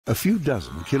a few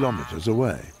dozen kilometers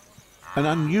away. An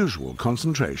unusual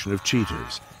concentration of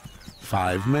cheetahs.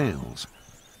 5 males,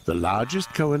 the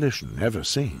largest coalition ever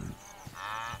seen.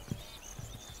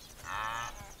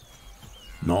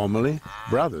 Normally,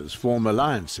 brothers form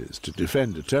alliances to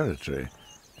defend a territory.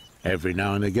 Every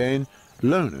now and again,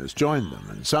 loners join them,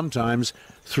 and sometimes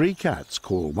 3 cats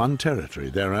call one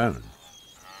territory their own.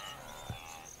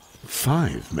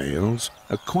 5 males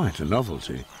are quite a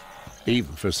novelty,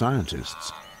 even for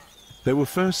scientists. They were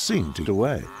first seen to get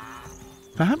away.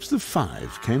 Perhaps the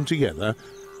 5 came together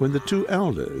when the 2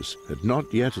 elders had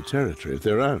not yet a territory of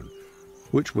their own,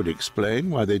 which would explain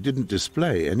why they didn't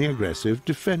display any aggressive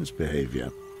defense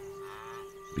behavior.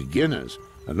 Beginners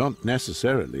are not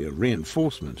necessarily a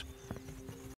reinforcement.